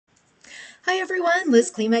Hi everyone, Liz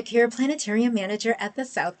Klimek here, Planetarium Manager at the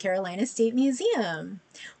South Carolina State Museum.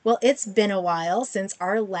 Well, it's been a while since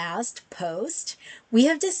our last post. We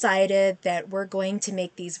have decided that we're going to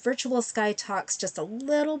make these virtual sky talks just a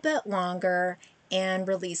little bit longer and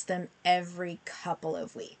release them every couple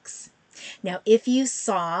of weeks. Now, if you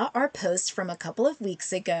saw our post from a couple of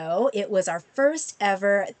weeks ago, it was our first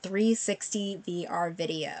ever 360 VR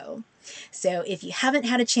video. So if you haven't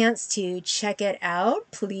had a chance to check it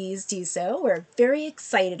out, please do so. We're very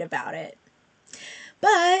excited about it.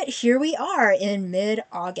 But here we are in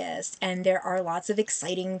mid-August, and there are lots of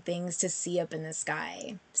exciting things to see up in the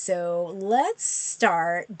sky. So let's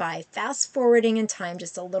start by fast forwarding in time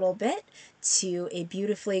just a little bit to a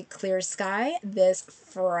beautifully clear sky this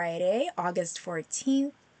Friday, August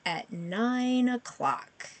 14th at 9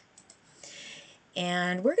 o'clock.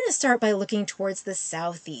 And we're going to start by looking towards the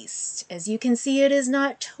southeast. As you can see, it is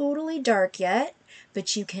not totally dark yet,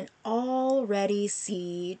 but you can already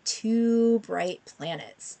see two bright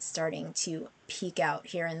planets starting to peek out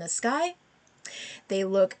here in the sky. They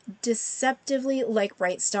look deceptively like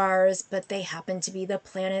bright stars, but they happen to be the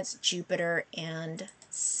planets Jupiter and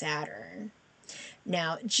Saturn.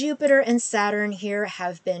 Now, Jupiter and Saturn here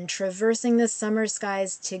have been traversing the summer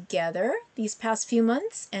skies together these past few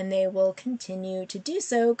months, and they will continue to do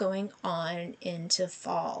so going on into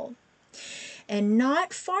fall. And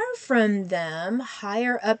not far from them,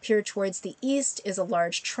 higher up here towards the east, is a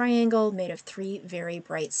large triangle made of three very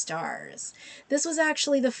bright stars. This was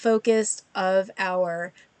actually the focus of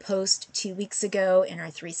our post 2 weeks ago in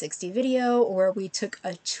our 360 video, where we took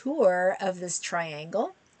a tour of this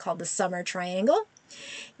triangle called the Summer Triangle.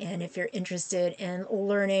 And if you're interested in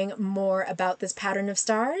learning more about this pattern of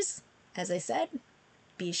stars, as I said,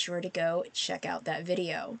 be sure to go check out that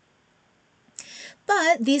video.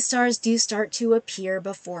 But these stars do start to appear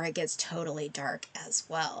before it gets totally dark as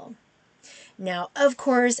well. Now, of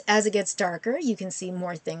course, as it gets darker, you can see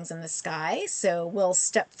more things in the sky. So we'll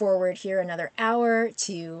step forward here another hour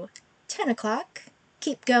to 10 o'clock,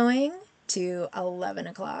 keep going to 11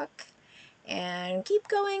 o'clock, and keep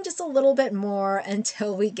going just a little bit more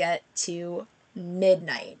until we get to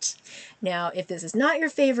midnight. Now, if this is not your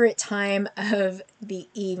favorite time of the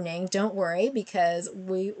evening, don't worry, because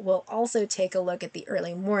we will also take a look at the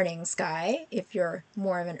early morning sky if you're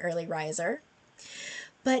more of an early riser.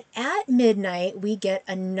 But at midnight, we get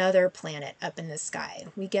another planet up in the sky.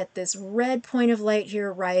 We get this red point of light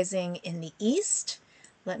here rising in the east.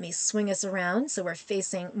 Let me swing us around so we're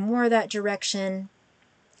facing more that direction.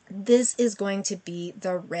 This is going to be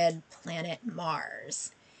the red planet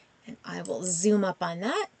Mars. And I will zoom up on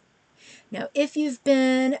that. Now, if you've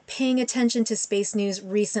been paying attention to space news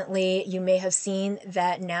recently, you may have seen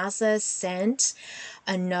that NASA sent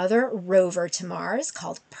another rover to Mars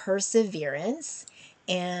called Perseverance,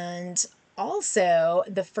 and also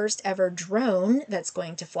the first ever drone that's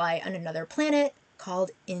going to fly on another planet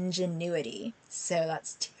called Ingenuity. So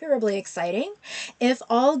that's terribly exciting. If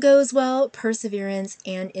all goes well, Perseverance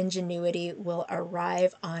and Ingenuity will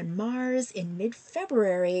arrive on Mars in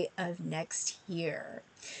mid-February of next year.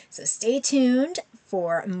 So stay tuned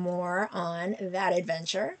for more on that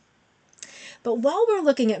adventure. But while we're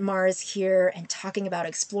looking at Mars here and talking about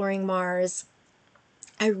exploring Mars,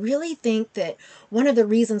 I really think that one of the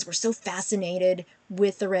reasons we're so fascinated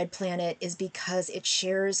with the red planet is because it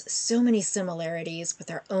shares so many similarities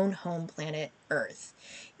with our own home planet, Earth.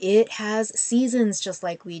 It has seasons just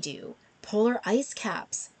like we do, polar ice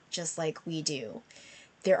caps just like we do.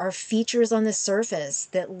 There are features on the surface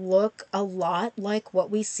that look a lot like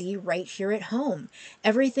what we see right here at home.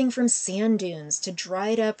 Everything from sand dunes to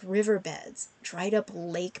dried up riverbeds, dried up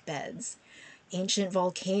lake beds, ancient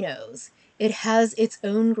volcanoes. It has its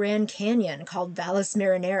own Grand Canyon called Valles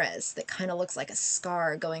Marineris that kind of looks like a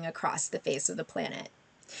scar going across the face of the planet.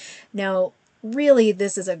 Now, really,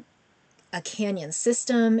 this is a canyon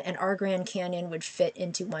system, and our Grand Canyon would fit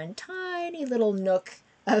into one tiny little nook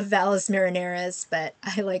of Valles Marineris, but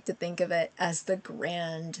I like to think of it as the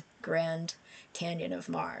Grand Canyon of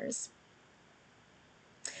Mars.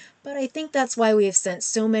 But I think that's why we have sent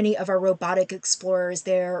so many of our robotic explorers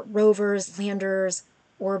there, rovers, landers,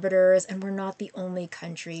 orbiters, and we're not the only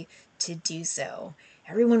country to do so.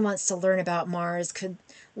 Everyone wants to learn about Mars. Could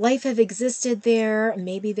life have existed there?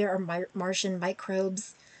 Maybe there are Martian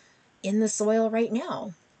microbes in the soil right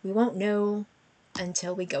now. We won't know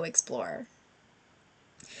until we go explore.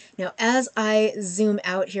 Now, as I zoom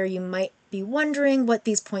out here, you might be wondering what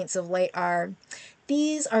these points of light are.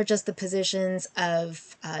 These are just the positions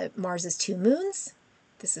of Mars's two moons.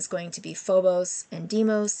 This is going to be Phobos and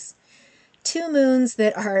Deimos. two moons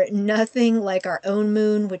that are nothing like our own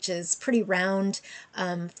moon, which is pretty round.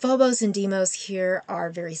 Phobos and Deimos here are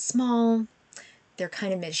very small. They're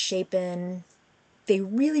kind of misshapen. They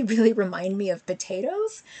really, really remind me of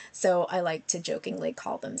potatoes, so I like to jokingly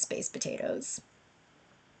call them space potatoes.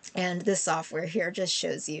 And this software here just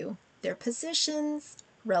shows you their positions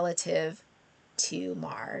relative to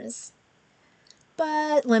Mars.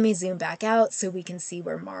 But let me zoom back out so we can see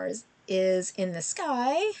where Mars is in the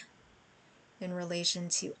sky in relation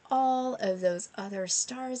to all of those other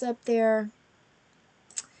stars up there.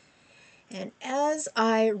 And as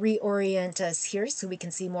I reorient us here so we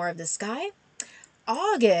can see more of the sky,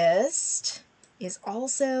 August is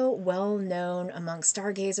also well known among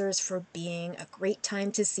stargazers for being a great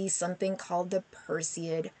time to see something called the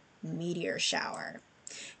Perseid meteor shower.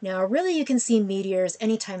 Now, really, you can see meteors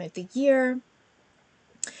any time of the year,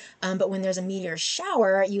 but when there's a meteor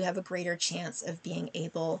shower, you have a greater chance of being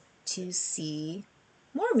able to see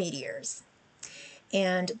more meteors.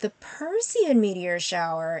 And the Perseid meteor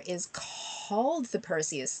shower is called the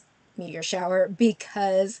Perseus meteor shower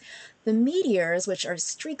because the meteors, which are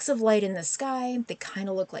streaks of light in the sky, they kind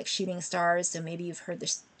of look like shooting stars, so maybe you've heard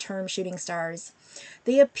the term shooting stars,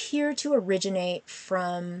 they appear to originate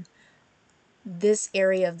from this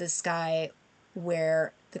area of the sky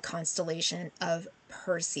where the constellation of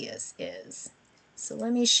Perseus is. So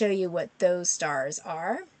let me show you what those stars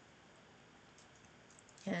are.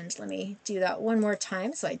 And let me do that one more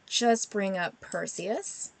time. So I just bring up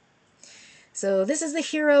Perseus. So this is the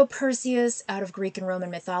hero Perseus out of Greek and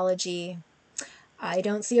Roman mythology. I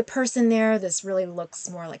don't see a person there. This really looks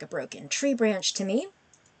more like a broken tree branch to me,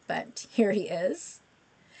 but here he is.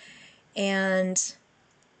 And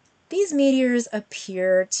these meteors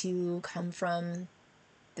appear to come from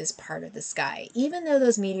this part of the sky, even though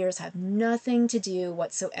those meteors have nothing to do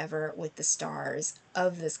whatsoever with the stars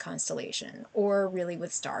of this constellation, or really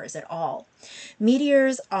with stars at all.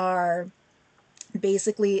 Meteors are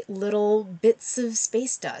basically little bits of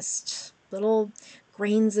space dust, little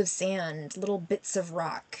grains of sand, little bits of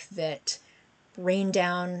rock that rain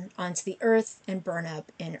down onto the Earth and burn up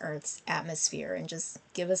in Earth's atmosphere and just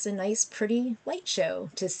give us a nice, pretty light show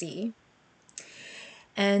to see.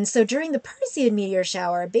 And so during the Perseid meteor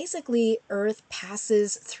shower, basically Earth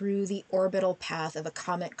passes through the orbital path of a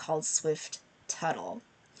comet called Swift-Tuttle.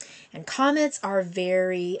 And comets are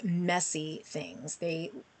very messy things.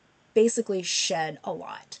 They basically shed a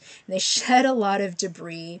lot. They shed a lot of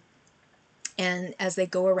debris and as they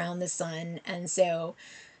go around the sun. And so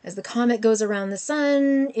as the comet goes around the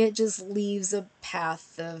sun, it just leaves a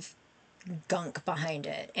path of gunk behind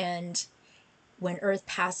it. And when Earth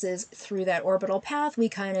passes through that orbital path, we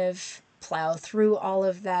kind of plow through all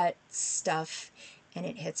of that stuff and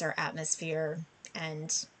it hits our atmosphere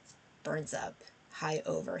and burns up high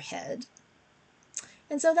overhead.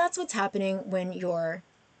 And so that's what's happening when you're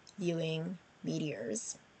viewing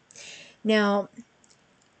meteors. Now,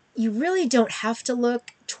 you really don't have to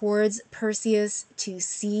look towards Perseus to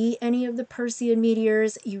see any of the Perseid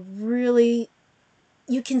meteors. You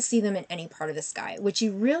can see them in any part of the sky. What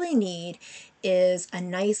you really need is a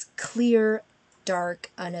nice, clear,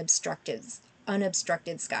 dark, unobstructed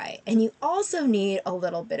sky. And you also need a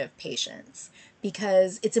little bit of patience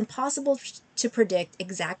because it's impossible to predict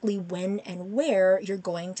exactly when and where you're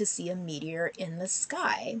going to see a meteor in the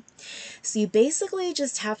sky. So you basically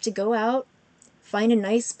just have to go out, find a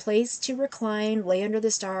nice place to recline, lay under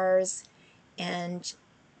the stars, and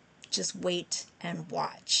just wait and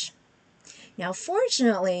watch. Now,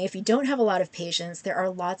 fortunately, if you don't have a lot of patience, there are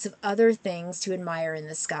lots of other things to admire in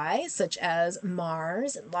the sky, such as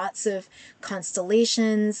Mars, and lots of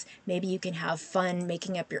constellations. Maybe you can have fun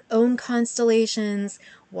making up your own constellations,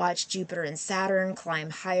 watch Jupiter and Saturn climb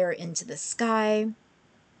higher into the sky.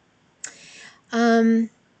 And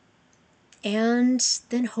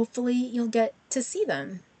then hopefully you'll get to see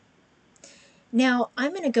them. Now,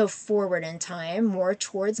 I'm going to go forward in time, more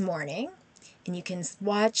towards morning, and you can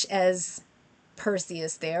watch as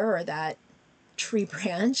Perseus there, or that tree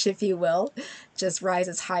branch, if you will, just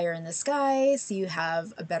rises higher in the sky, so you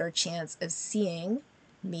have a better chance of seeing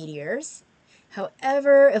meteors.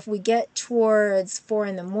 However, if we get towards 4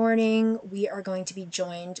 in the morning, we are going to be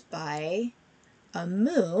joined by a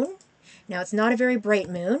moon. Now, it's not a very bright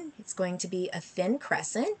moon. It's going to be a thin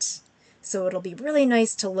crescent, so it'll be really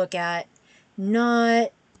nice to look at,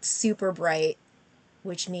 not super bright,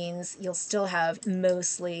 which means you'll still have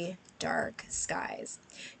mostly dark skies.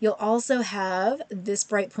 You'll also have this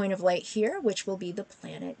bright point of light here, which will be the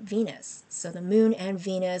planet Venus. So the moon and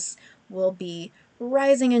Venus will be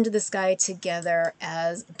rising into the sky together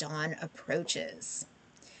as dawn approaches.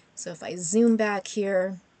 So if I zoom back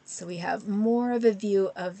here, So we have more of a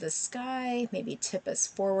view of the sky, maybe tip us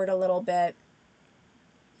forward a little bit.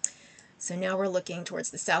 So now we're looking towards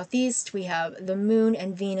the southeast. We have the moon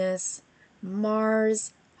and Venus,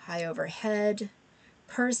 Mars high overhead.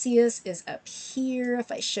 Perseus is up here.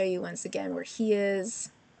 If I show you once again where he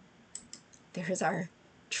is, there's our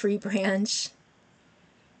tree branch.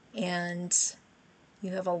 And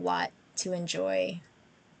you have a lot to enjoy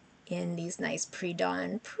in these nice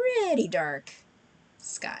pre-dawn, pretty dark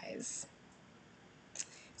skies.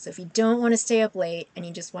 So if you don't want to stay up late and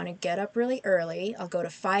you just want to get up really early, I'll go to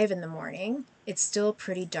 5 in the morning. It's still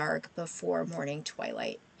pretty dark before morning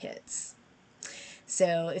twilight hits.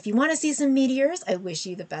 So if you want to see some meteors, I wish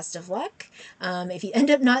you the best of luck. If you end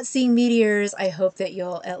up not seeing meteors, I hope that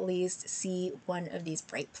you'll at least see one of these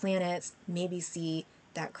bright planets, maybe see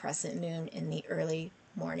that crescent moon in the early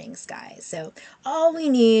morning sky. So all we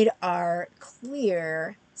need are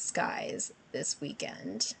clear skies this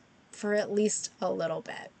weekend for at least a little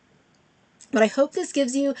bit. But I hope this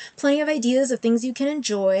gives you plenty of ideas of things you can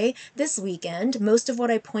enjoy this weekend. Most of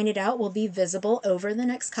what I pointed out will be visible over the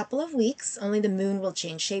next couple of weeks. Only the moon will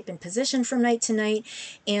change shape and position from night to night,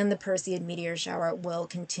 and the Perseid meteor shower will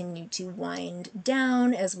continue to wind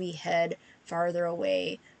down as we head farther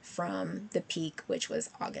away from the peak, which was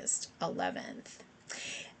August 11th.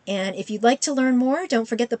 And if you'd like to learn more, don't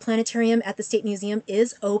forget the planetarium at the State Museum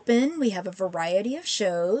is open. We have a variety of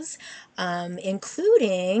shows,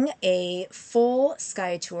 including a full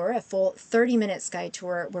sky tour, a full 30-minute sky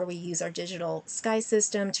tour where we use our digital sky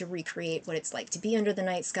system to recreate what it's like to be under the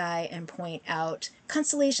night sky and point out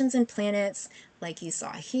constellations and planets like you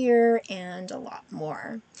saw here, and a lot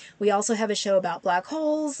more. We also have a show about black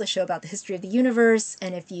holes, a show about the history of the universe,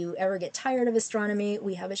 and if you ever get tired of astronomy,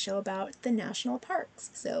 we have a show about the national parks.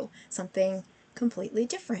 So something completely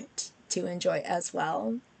different to enjoy as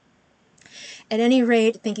well. At any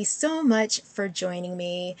rate, thank you so much for joining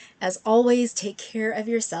me. As always, take care of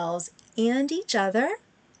yourselves and each other.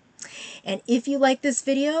 And if you like this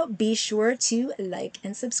video, be sure to like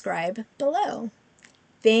and subscribe below.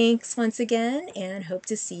 Thanks once again, and hope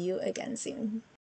to see you again soon.